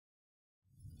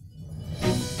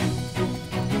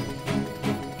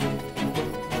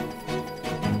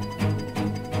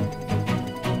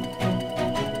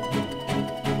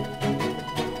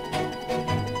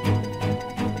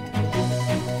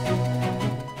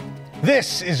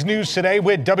This is News Today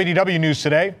with WDW News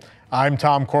Today. I'm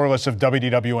Tom Corliss of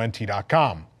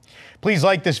WDWNT.com. Please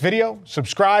like this video,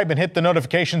 subscribe, and hit the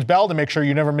notifications bell to make sure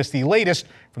you never miss the latest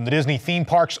from the Disney theme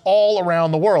parks all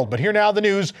around the world. But here now the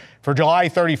news for July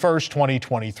 31st,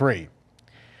 2023.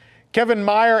 Kevin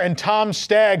Meyer and Tom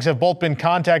Staggs have both been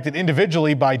contacted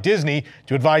individually by Disney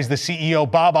to advise the CEO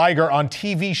Bob Iger on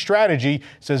TV strategy,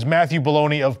 says Matthew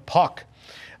Bologna of Puck.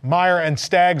 Meyer and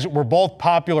Staggs were both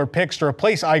popular picks to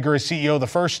replace Iger as CEO the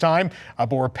first time,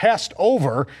 but were passed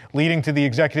over, leading to the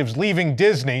executives leaving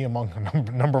Disney, among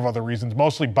a number of other reasons,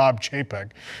 mostly Bob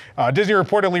Chapek. Disney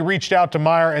reportedly reached out to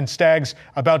Meyer and Staggs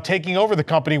about taking over the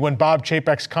company when Bob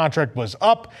Chapek's contract was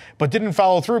up, but didn't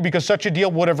follow through because such a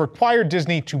deal would have required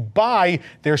Disney to buy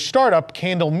their startup,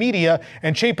 Candle Media,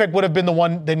 and Chapek would have been the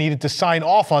one that needed to sign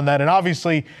off on that. And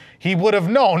obviously, he would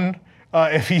have known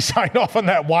if he signed off on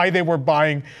that, why they were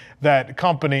buying that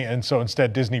company. And so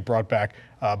instead, Disney brought back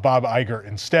Bob Iger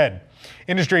instead.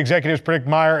 Industry executives predict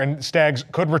Meyer and Staggs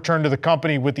could return to the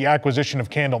company with the acquisition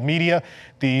of Candle Media.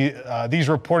 These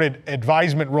reported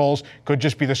advisement roles could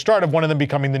just be the start of one of them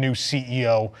becoming the new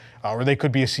CEO, or they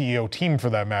could be a CEO team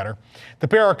for that matter. The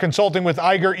pair are consulting with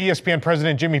Iger, ESPN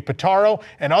president Jimmy Pitaro,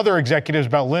 and other executives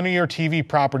about linear TV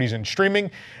properties and streaming.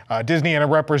 Disney and a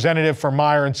representative for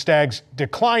Meyer and Staggs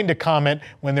declined to comment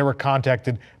when they were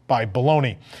contacted by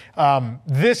Bologna.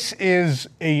 This is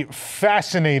a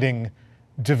fascinating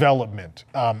development.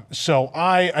 So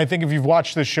I think if you've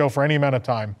watched this show for any amount of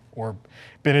time or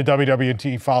been a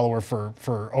WWNT follower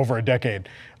for over a decade,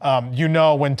 you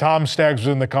know when Tom Staggs was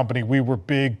in the company, we were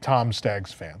big Tom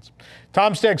Staggs fans.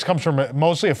 Tom Staggs comes from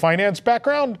mostly a finance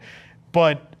background,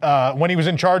 but when he was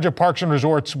in charge of parks and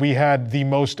resorts, we had the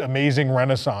most amazing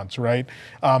renaissance, right?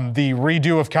 The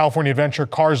redo of California Adventure,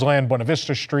 Cars Land, Buena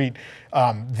Vista Street.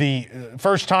 The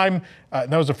first time,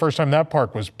 that was the first time that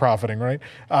park was profiting, right?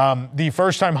 The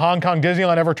first time Hong Kong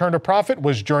Disneyland ever turned a profit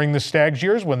was during the Staggs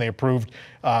years when they approved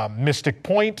Mystic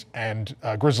Point and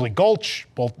Grizzly Gulch,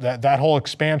 both that whole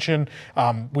expansion.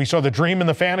 We saw the Dream and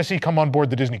the Fantasy come on board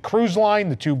the Disney Cruise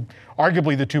Line,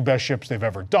 arguably the two best ships they've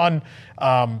ever done.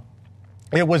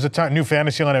 It was a time, New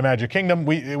Fantasyland and Magic Kingdom.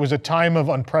 It was a time of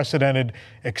unprecedented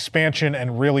expansion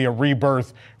and really a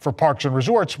rebirth for parks and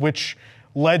resorts, which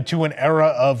led to an era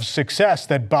of success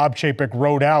that Bob Chapek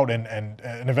rode out and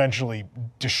eventually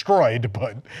destroyed.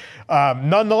 But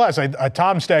nonetheless,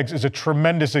 Tom Staggs is a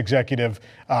tremendous executive.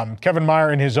 Kevin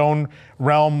Meyer in his own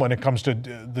realm when it comes to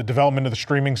the development of the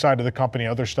streaming side of the company,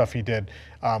 other stuff he did,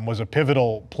 was a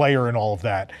pivotal player in all of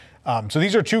that. So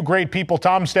these are two great people.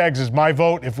 Tom Staggs is my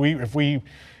vote. If we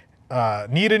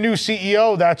need a new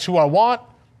CEO, that's who I want.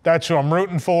 That's who I'm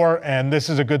rooting for. And this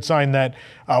is a good sign that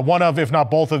one of, if not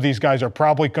both of these guys are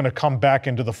probably going to come back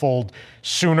into the fold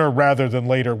sooner rather than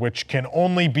later, which can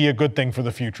only be a good thing for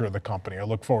the future of the company. I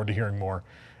look forward to hearing more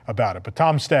about it. But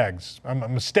Tom Staggs, I'm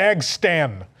a Staggs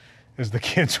stan, as the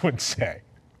kids would say.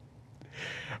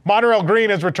 Monorail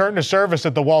Green has returned to service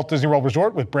at the Walt Disney World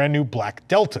Resort with brand new black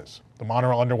Deltas. The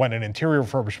monorail underwent an interior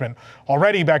refurbishment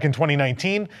already back in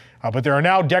 2019, but there are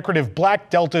now decorative black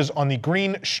Deltas on the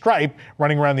green stripe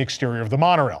running around the exterior of the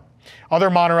monorail. Other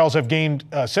monorails have gained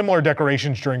similar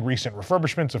decorations during recent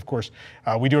refurbishments. Of course,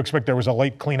 we do expect there was a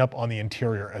light cleanup on the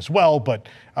interior as well, but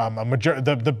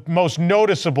the most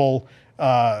noticeable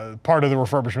part of the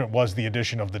refurbishment was the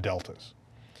addition of the Deltas.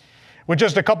 With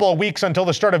just a couple of weeks until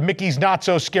the start of Mickey's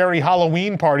Not-So-Scary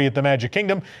Halloween Party at the Magic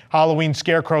Kingdom, Halloween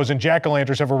scarecrows and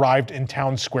jack-o'-lanterns have arrived in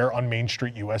Town Square on Main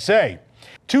Street, USA.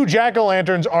 2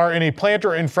 jack-o'-lanterns are in a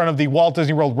planter in front of the Walt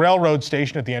Disney World Railroad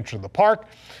Station at the entrance of the park.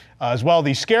 As well,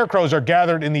 the scarecrows are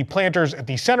gathered in the planters at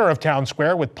the center of Town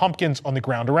Square with pumpkins on the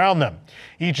ground around them.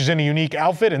 Each is in a unique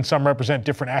outfit, and some represent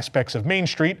different aspects of Main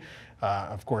Street.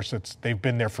 Of course, they've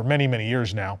been there for many, many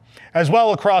years now. As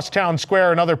well, across Town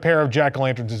Square, another pair of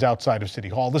jack-o'-lanterns is outside of City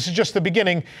Hall. This is just the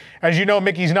beginning. As you know,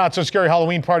 Mickey's Not-So-Scary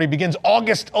Halloween Party begins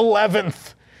August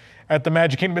 11th at the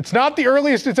Magic Kingdom. It's not the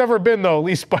earliest it's ever been, though, at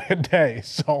least by a day.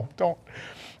 So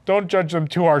don't judge them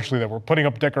too harshly that we're putting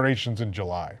up decorations in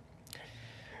July.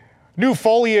 New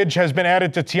foliage has been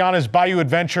added to Tiana's Bayou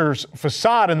Adventures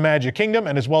facade in the Magic Kingdom,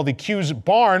 and as well, the Q's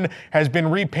barn has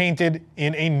been repainted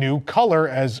in a new color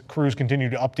as crews continue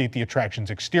to update the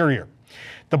attraction's exterior.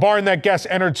 The barn that guests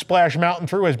entered Splash Mountain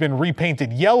through has been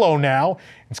repainted yellow now,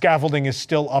 and scaffolding is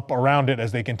still up around it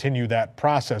as they continue that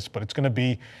process, but it's going to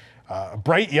be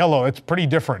bright yellow. It's pretty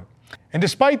different. And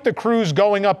despite the crews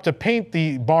going up to paint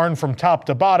the barn from top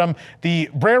to bottom, the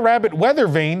Brer Rabbit weather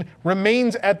vane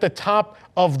remains at the top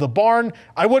of the barn.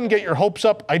 I wouldn't get your hopes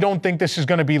up. I don't think this is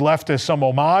going to be left as some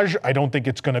homage. I don't think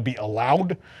it's going to be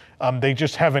allowed. They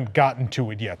just haven't gotten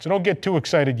to it yet. So don't get too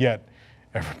excited yet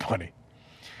everybody.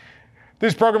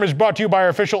 This program is brought to you by our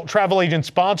official travel agent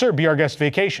sponsor, Be Our Guest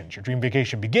Vacations. Your dream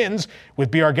vacation begins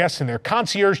with Be Our Guests and their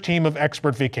concierge team of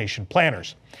expert vacation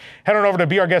planners. Head on over to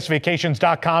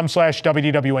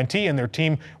beourguestvacations.com/WDWNT and their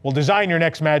team will design your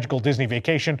next magical Disney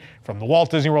vacation, from the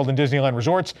Walt Disney World and Disneyland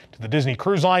resorts to the Disney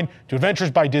Cruise Line to Adventures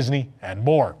by Disney and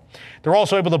more. They're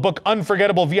also able to book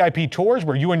unforgettable VIP tours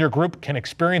where you and your group can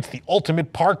experience the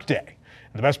ultimate park day.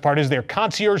 And the best part is their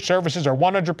concierge services are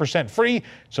 100% free,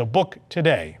 so book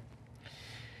today.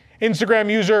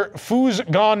 Instagram user Foo's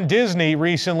Gone Disney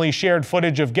recently shared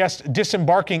footage of guests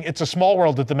disembarking It's a Small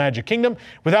World at the Magic Kingdom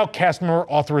without cast member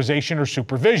authorization or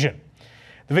supervision.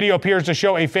 The video appears to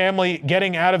show a family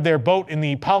getting out of their boat in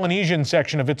the Polynesian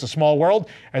section of It's a Small World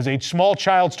as a small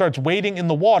child starts wading in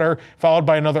the water, followed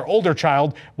by another older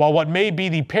child, while what may be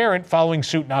the parent following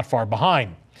suit not far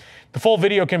behind. The full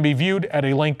video can be viewed at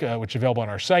a link which is available on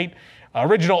our site.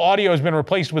 Original audio has been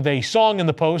replaced with a song in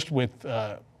the post with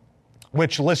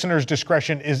which listeners'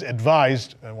 discretion is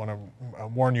advised. I want to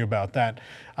warn you about that.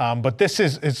 But this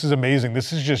is amazing.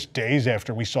 This is just days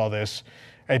after we saw this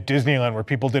at Disneyland, where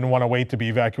people didn't want to wait to be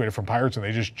evacuated from pirates and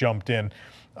they just jumped in.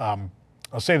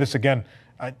 I'll say this again.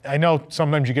 I know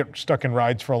sometimes you get stuck in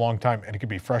rides for a long time and it can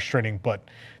be frustrating, but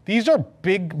these are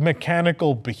big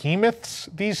mechanical behemoths,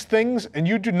 these things, and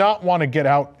you do not want to get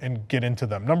out and get into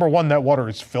them. Number one, that water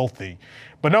is filthy.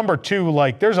 But number two,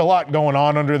 like, there's a lot going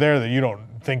on under there that you don't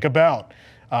think about.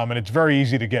 And it's very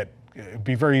easy to get, it'd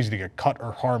be very easy to get cut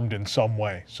or harmed in some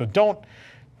way. So don't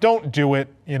do it.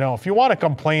 You know, if you want to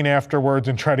complain afterwards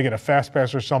and try to get a fast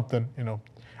pass or something, you know,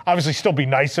 obviously still be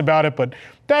nice about it, but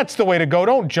that's the way to go.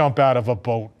 Don't jump out of a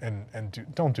boat and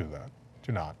don't do that.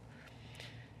 Do not.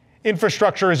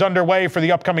 Infrastructure is underway for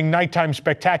the upcoming nighttime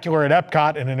spectacular at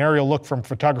Epcot, and an aerial look from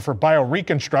photographer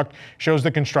BioReconstruct shows the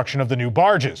construction of the new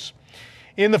barges.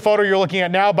 In the photo you're looking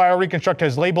at now, BioReconstruct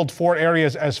has labeled 4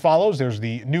 areas as follows. There's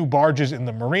the new barges in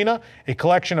the marina, a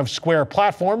collection of square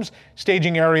platforms,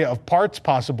 staging area of parts,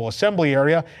 possible assembly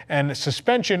area, and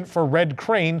suspension for red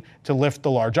crane to lift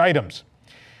the large items.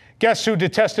 Guests who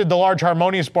detested the large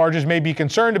Harmonious barges may be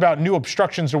concerned about new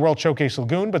obstructions to World Showcase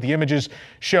Lagoon, but the images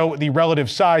show the relative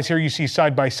size. Here you see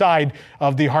side by side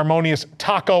of the Harmonious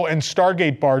Taco and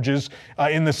Stargate barges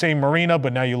in the same marina,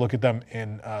 but now you look at them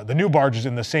in the new barges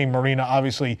in the same marina.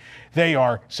 Obviously, they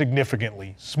are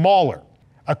significantly smaller.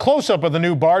 A close-up of the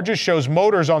new barges shows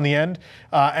motors on the end,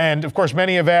 and of course,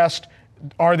 many have asked,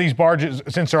 are these barges,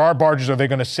 since there are barges, are they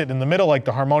going to sit in the middle like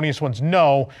the Harmonious ones?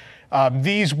 No.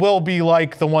 These will be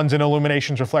like the ones in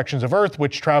Illuminations Reflections of Earth,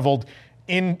 which traveled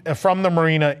from the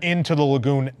marina into the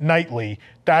lagoon nightly.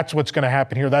 That's what's going to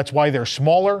happen here. That's why they're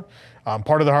smaller.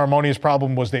 Part of the Harmonious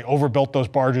problem was they overbuilt those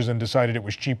barges and decided it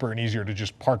was cheaper and easier to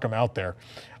just park them out there.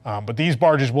 But these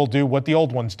barges will do what the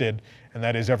old ones did, and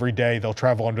that is every day they'll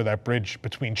travel under that bridge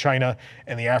between China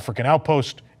and the African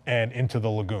outpost and into the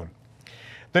lagoon.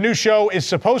 The new show is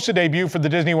supposed to debut for the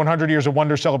Disney 100 Years of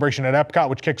Wonder celebration at Epcot,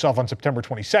 which kicks off on September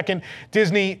 22nd.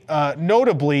 Disney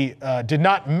notably did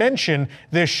not mention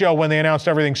this show when they announced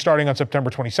everything starting on September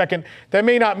 22nd. That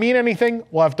may not mean anything.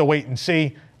 We'll have to wait and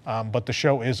see, but the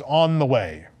show is on the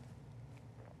way.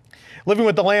 Living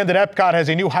with the Land at Epcot has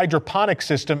a new hydroponic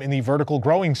system in the vertical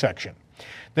growing section.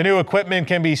 The new equipment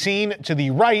can be seen to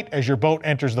the right as your boat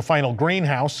enters the final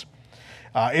greenhouse.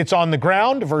 It's on the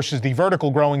ground versus the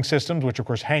vertical growing systems, which of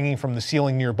course hanging from the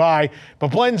ceiling nearby, but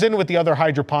blends in with the other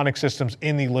hydroponic systems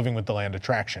in the Living with the Land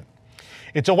attraction.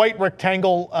 It's a white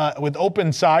rectangle with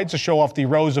open sides to show off the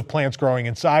rows of plants growing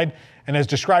inside, and as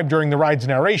described during the ride's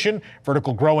narration,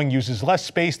 vertical growing uses less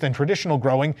space than traditional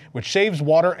growing, which saves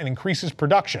water and increases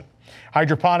production.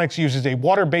 Hydroponics uses a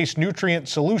water-based nutrient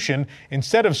solution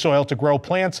instead of soil to grow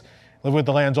plants. Living with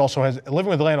the Land also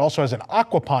has an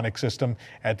aquaponic system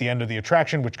at the end of the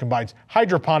attraction, which combines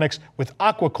hydroponics with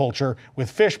aquaculture, with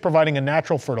fish providing a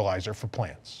natural fertilizer for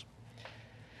plants.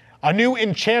 A new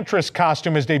Enchantress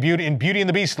costume has debuted in Beauty and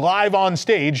the Beast live on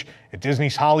stage at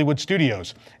Disney's Hollywood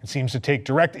Studios. It seems to take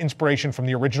direct inspiration from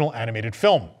the original animated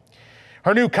film.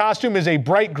 Her new costume is a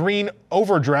bright green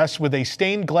overdress with a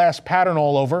stained glass pattern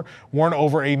all over, worn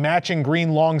over a matching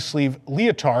green long sleeve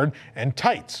leotard and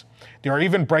tights. There are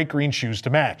even bright green shoes to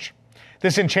match.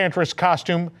 This Enchantress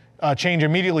costume change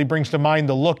immediately brings to mind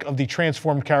the look of the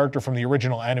transformed character from the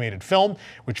original animated film,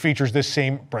 which features this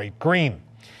same bright green.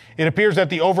 It appears that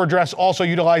the overdress also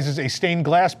utilizes a stained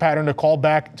glass pattern to call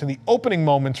back to the opening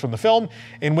moments from the film,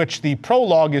 in which the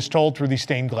prologue is told through the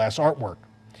stained glass artwork.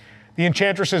 The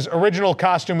Enchantress's original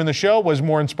costume in the show was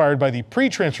more inspired by the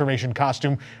pre-transformation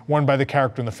costume worn by the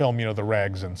character in the film, you know, the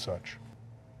rags and such.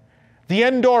 The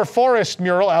Endor Forest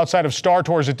mural outside of Star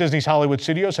Tours at Disney's Hollywood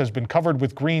Studios has been covered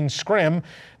with green scrim.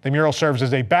 The mural serves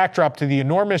as a backdrop to the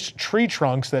enormous tree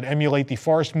trunks that emulate the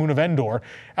forest moon of Endor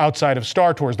outside of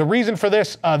Star Tours. The reason for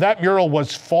this, that mural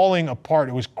was falling apart.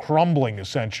 It was crumbling,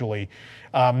 essentially.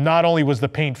 Not only was the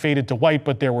paint faded to white,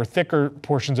 but there were thicker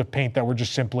portions of paint that were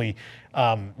just simply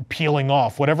peeling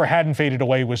off. Whatever hadn't faded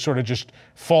away was sort of just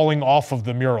falling off of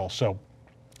the mural. So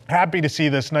happy to see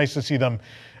this. Nice to see them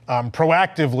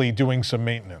proactively doing some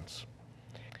maintenance.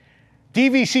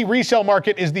 DVC Resale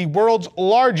Market is the world's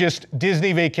largest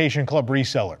Disney Vacation Club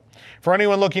reseller. For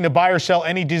anyone looking to buy or sell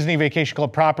any Disney Vacation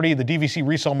Club property, the DVC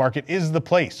Resale Market is the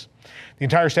place. The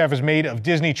entire staff is made of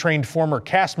Disney-trained former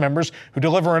cast members who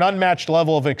deliver an unmatched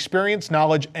level of experience,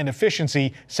 knowledge, and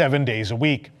efficiency 7 days a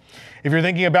week. If you're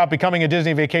thinking about becoming a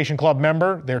Disney Vacation Club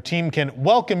member, their team can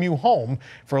welcome you home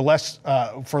for less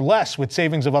with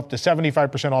savings of up to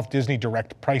 75% off Disney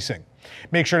direct pricing.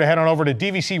 Make sure to head on over to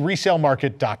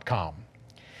dvcresalemarket.com.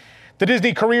 The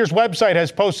Disney Careers website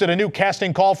has posted a new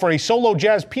casting call for a solo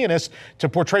jazz pianist to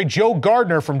portray Joe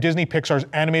Gardner from Disney Pixar's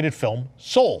animated film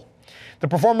Soul. The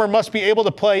performer must be able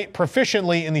to play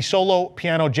proficiently in the solo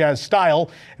piano jazz style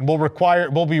and will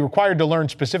be required to learn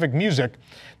specific music.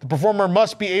 The performer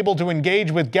must be able to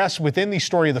engage with guests within the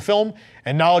story of the film,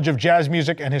 and knowledge of jazz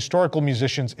music and historical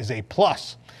musicians is a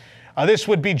plus. This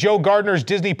would be Joe Gardner's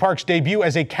Disney Parks debut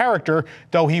as a character,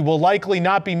 though he will likely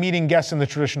not be meeting guests in the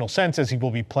traditional sense, as he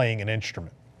will be playing an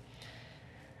instrument.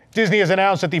 Disney has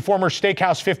announced that the former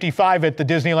Steakhouse 55 at the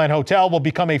Disneyland Hotel will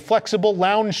become a flexible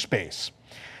lounge space.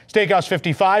 Steakhouse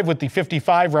 55, with the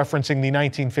 55 referencing the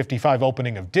 1955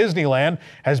 opening of Disneyland,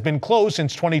 has been closed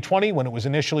since 2020 when it was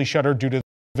initially shuttered due to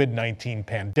the COVID-19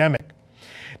 pandemic.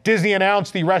 Disney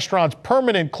announced the restaurant's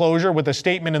permanent closure with a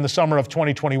statement in the summer of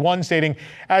 2021 stating,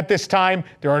 "At this time,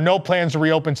 there are no plans to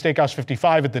reopen Steakhouse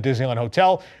 55 at the Disneyland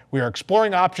Hotel. We are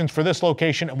exploring options for this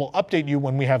location and will update you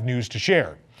when we have news to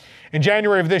share." In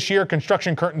January of this year,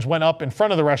 construction curtains went up in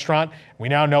front of the restaurant. We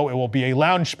now know it will be a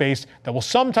lounge space that will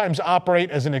sometimes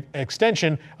operate as an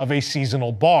extension of a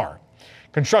seasonal bar.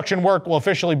 Construction work will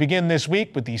officially begin this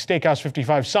week, with the Steakhouse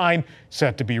 55 sign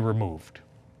set to be removed.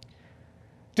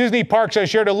 Disney Parks has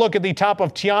shared a look at the top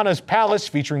of Tiana's Palace,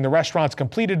 featuring the restaurant's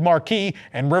completed marquee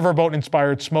and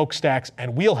riverboat-inspired smokestacks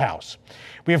and wheelhouse.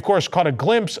 We, of course, caught a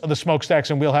glimpse of the smokestacks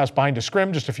and wheelhouse behind a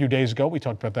scrim just a few days ago. We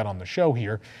talked about that on the show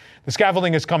here. The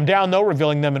scaffolding has come down, though,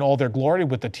 revealing them in all their glory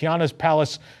with the Tiana's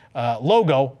Palace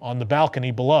logo on the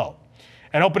balcony below.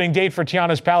 An opening date for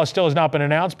Tiana's Palace still has not been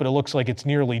announced, but it looks like it's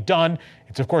nearly done.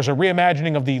 It's, of course, a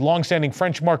reimagining of the longstanding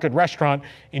French Market restaurant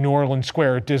in New Orleans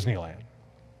Square at Disneyland.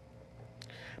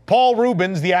 Paul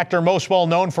Reubens, the actor most well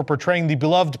known for portraying the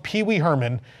beloved Pee Wee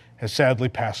Herman, has sadly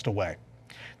passed away.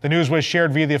 The news was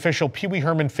shared via the official Pee Wee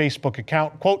Herman Facebook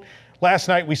account. Quote, "Last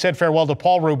night we said farewell to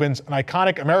Paul Reubens, an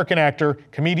iconic American actor,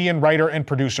 comedian, writer, and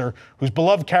producer whose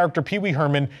beloved character Pee Wee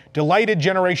Herman delighted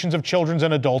generations of children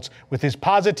and adults with his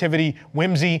positivity,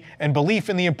 whimsy, and belief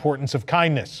in the importance of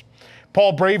kindness.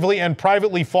 Paul bravely and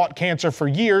privately fought cancer for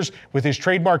years with his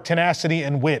trademark tenacity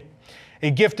and wit. A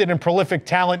gifted and prolific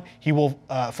talent, he will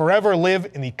forever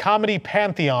live in the comedy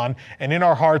pantheon and in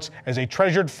our hearts as a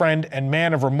treasured friend and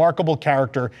man of remarkable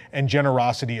character and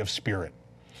generosity of spirit."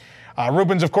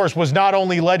 Reubens, of course, was not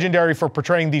only legendary for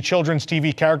portraying the children's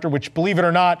TV character, which, believe it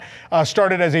or not,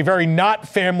 started as a very not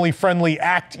family-friendly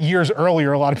act years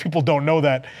earlier. A lot of people don't know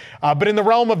that. But in the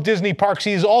realm of Disney Parks,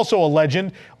 he is also a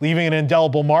legend, leaving an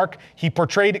indelible mark. He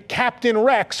portrayed Captain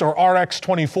Rex, or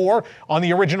RX-24, on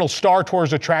the original Star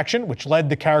Tours attraction, which led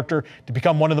the character to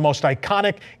become one of the most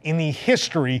iconic in the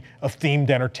history of themed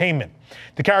entertainment.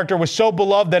 The character was so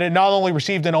beloved that it not only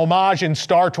received an homage in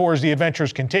Star Tours The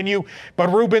Adventures Continue,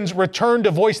 but Reubens returned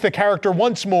to voice the character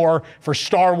once more for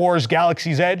Star Wars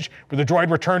Galaxy's Edge, where the droid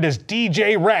returned as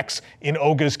DJ Rex in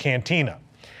Oga's Cantina.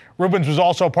 Reubens was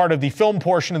also part of the film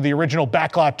portion of the original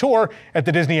Backlot Tour at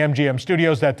the Disney MGM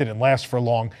Studios. That didn't last for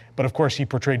long, but of course he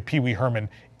portrayed Pee Wee Herman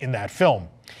in that film.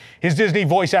 His Disney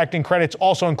voice acting credits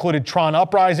also included Tron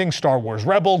Uprising, Star Wars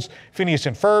Rebels, Phineas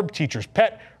and Ferb, Teacher's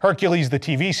Pet, Hercules the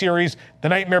TV series, The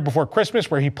Nightmare Before Christmas,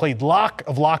 where he played Locke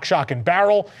of Lock, Shock, and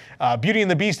Barrel, Beauty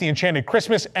and the Beast, The Enchanted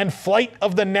Christmas, and Flight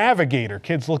of the Navigator.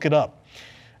 Kids, look it up.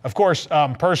 Of course,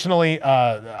 personally,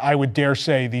 I would dare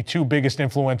say the two biggest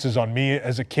influences on me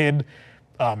as a kid,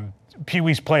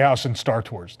 Pee-wee's Playhouse and Star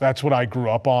Tours. That's what I grew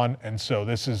up on, and so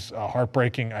this is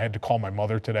heartbreaking. I had to call my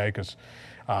mother today because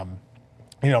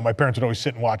my parents would always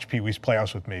sit and watch Pee-wee's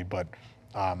Playhouse with me, but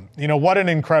what an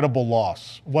incredible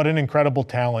loss. What an incredible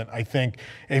talent. I think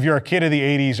if you're a kid of the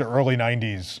 80s or early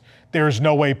 90s, there's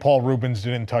no way Paul Reubens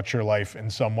didn't touch your life in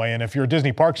some way. And if you're a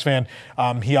Disney Parks fan,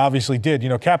 he obviously did. You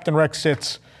know, Captain Rex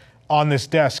sits on this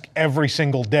desk every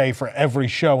single day for every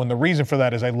show. And the reason for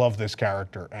that is I love this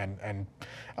character. And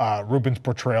Reubens'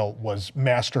 portrayal was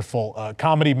masterful,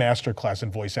 comedy masterclass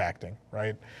in voice acting,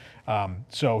 right?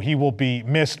 So he will be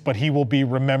missed, but he will be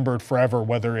remembered forever,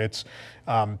 whether it's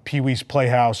Pee-wee's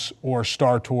Playhouse or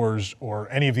Star Tours or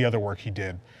any of the other work he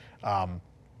did.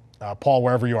 Paul,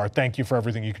 wherever you are, thank you for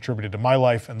everything you contributed to my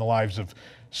life and the lives of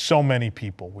so many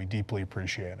people. We deeply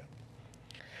appreciate it.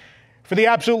 For the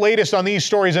absolute latest on these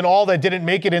stories and all that didn't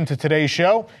make it into today's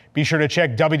show, be sure to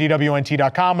check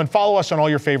WDWNT.com and follow us on all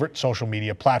your favorite social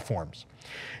media platforms.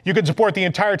 You can support the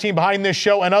entire team behind this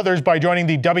show and others by joining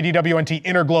the WDWNT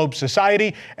Interglobe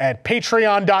Society at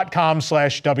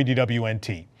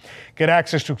patreon.com/WDWNT. Get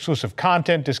access to exclusive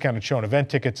content, discounted show and event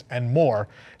tickets, and more.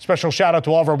 Special shout out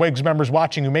to all of our WIGS members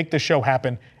watching who make this show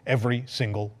happen every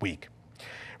single week.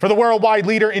 For the worldwide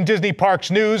leader in Disney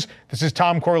Parks news, this is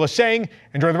Tom Corliss saying,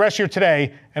 enjoy the rest of your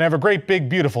today and have a great, big,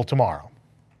 beautiful tomorrow.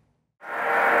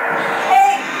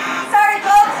 Hey, sorry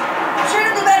folks, sure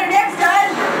to do better next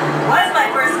time. It was my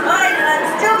first flight and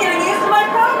I'm still getting used to my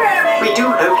programming. We do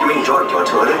hope you enjoyed your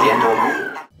tour of the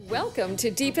Endor. Welcome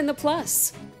to Deep in the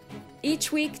Plus.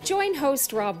 Each week, join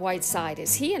host Rob Whiteside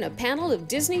as he and a panel of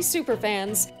Disney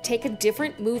superfans take a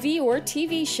different movie or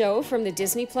TV show from the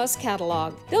Disney Plus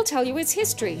catalog. They'll tell you its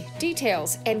history,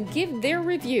 details, and give their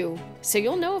review, so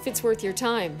you'll know if it's worth your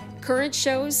time. Current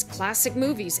shows, classic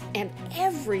movies, and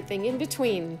everything in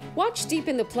between. Watch Deep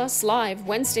in the Plus live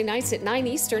Wednesday nights at 9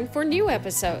 Eastern for new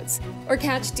episodes, or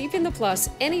catch Deep in the Plus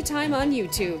anytime on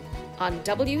YouTube on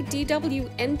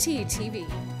WDWNT TV.